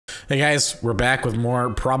Hey guys, we're back with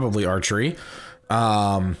more probably archery.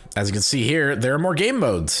 As you can see here, there are more game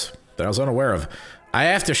modes that I was unaware of. I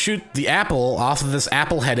have to shoot the apple off of this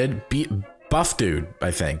apple-headed buff dude,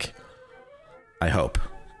 I think. I hope.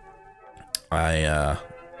 I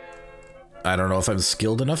don't know if I'm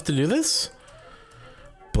skilled enough to do this,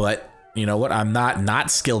 but you know what? I'm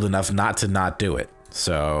not skilled enough not to not do it.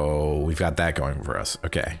 So we've got that going for us.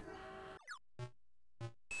 Okay.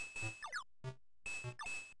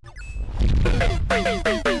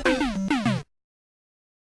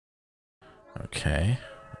 Okay.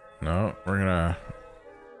 No, we're gonna...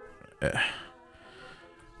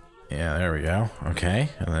 yeah, there we go. Okay,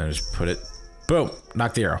 and then just put it... Boom!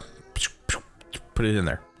 Knock the arrow. Put it in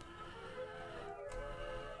there.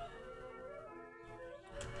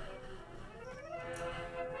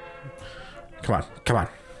 Come on, come on.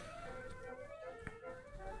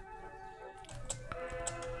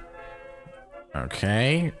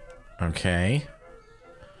 Okay. Okay.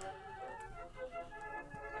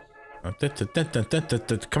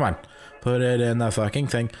 Come on. Put it in the fucking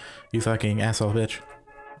thing. You fucking asshole bitch.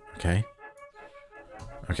 Okay.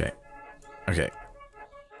 Okay. Okay.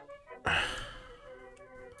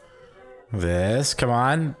 This, come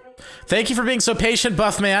on. Thank you for being so patient,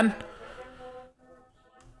 buff man.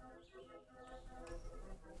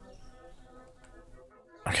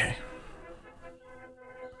 Okay.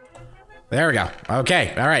 There we go.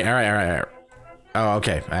 Okay. All right. All right. All right. All right. Oh,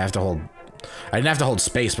 okay. I have to hold... I didn't have to hold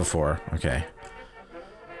space before. Okay.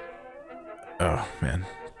 Oh, man.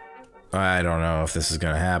 I don't know if this is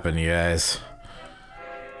gonna happen, you guys.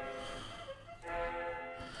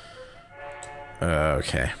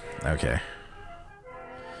 Okay. Okay.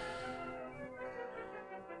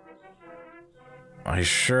 I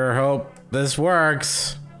sure hope this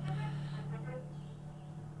works.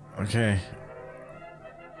 Okay.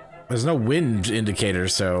 There's no wind indicator,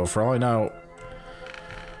 so for all I know...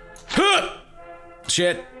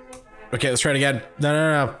 Shit. Okay, let's try it again. No,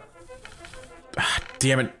 no, no. Ah,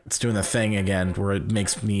 damn it. It's doing the thing again where it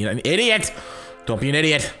makes me an idiot. Don't be an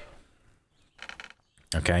idiot.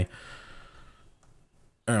 Okay.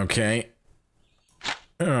 Okay.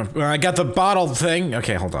 I got the bottle thing.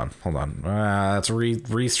 Okay, hold on. Hold on. Let's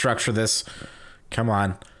restructure this. Come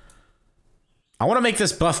on. I want to make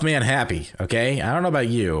this buff man happy, okay? I don't know about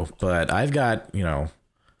you, but I've got, you know...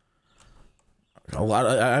 a lot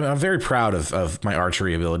of, I'm very proud of my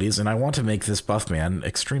archery abilities, and I want to make this buff man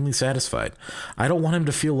extremely satisfied. I don't want him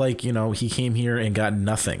to feel like, you know, he came here and got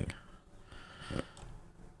nothing.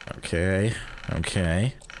 Okay,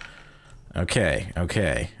 okay, okay,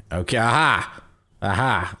 okay, okay, aha!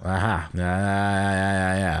 Aha, aha,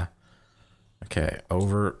 yeah. Okay,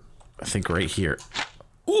 over, I think right here.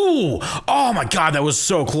 Ooh! Oh my god, that was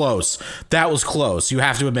so close! That was close. You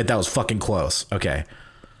have to admit that was fucking close. Okay.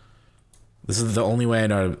 This is the only way I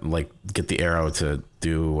know to, like, get the arrow to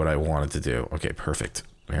do what I want it to do. Okay, perfect.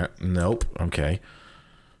 Yeah, nope. Okay.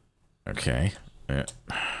 Okay. Yeah.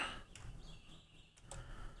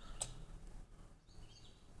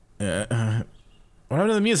 What happened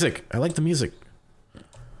to the music? I like the music.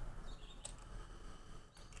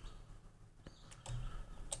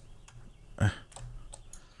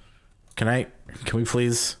 Can we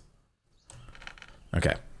please?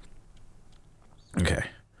 Okay. Okay.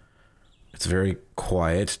 It's a very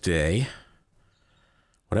quiet day.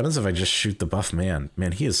 What happens if I just shoot the buff man?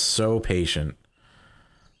 Man, he is so patient.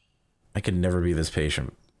 I could never be this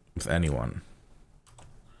patient with anyone.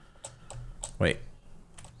 Wait.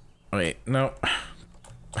 Wait, no.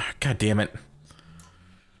 God damn it.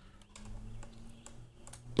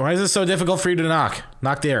 Why is this so difficult for you to knock?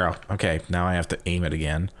 Knock the arrow. Okay, now I have to aim it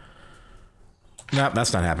again. Nope,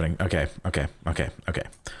 that's not happening. Okay, okay, okay, okay.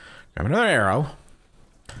 Grab another arrow.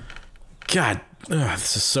 God, ugh,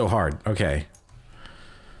 this is so hard. Okay.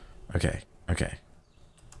 Okay, okay.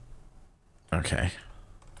 Okay.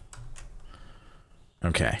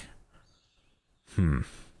 Okay.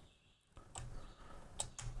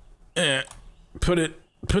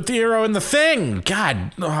 Put the arrow in the thing!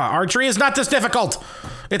 God, archery is not this difficult!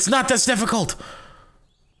 It's not this difficult!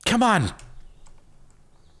 Come on!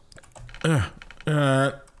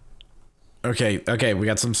 Okay, okay, we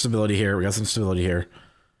got some stability here. We got some stability here.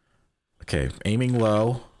 Okay, aiming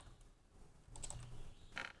low.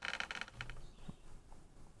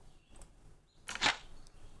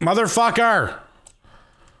 Motherfucker!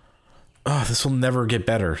 Oh, this will never get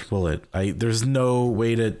better, will it? There's no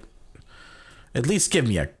way to... At least give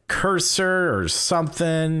me a cursor or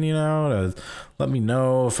something, you know, to let me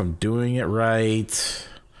know if I'm doing it right.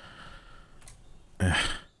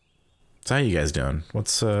 So how you guys doing?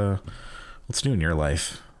 What's new in your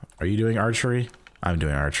life? Are you doing archery? I'm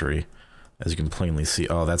doing archery. As you can plainly see.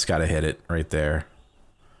 Oh, that's got to hit it right there.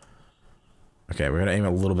 Okay, we're going to aim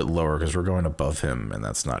a little bit lower because we're going above him, and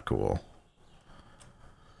that's not cool.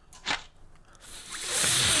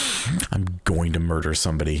 I'm going to murder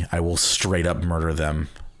somebody. I will straight up murder them.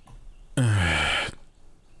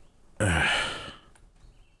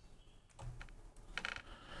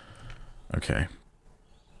 Okay.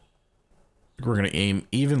 We're going to aim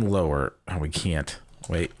even lower. Oh, we can't.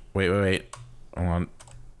 Wait. Hold on.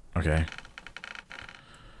 Okay.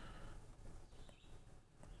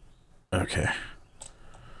 Okay.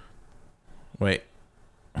 Wait.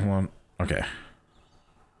 Hold on. Okay.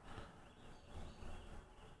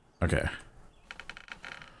 Okay.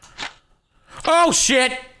 Oh,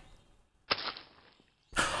 shit!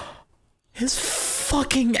 His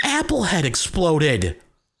fucking apple head exploded!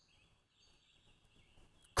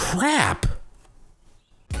 Crap!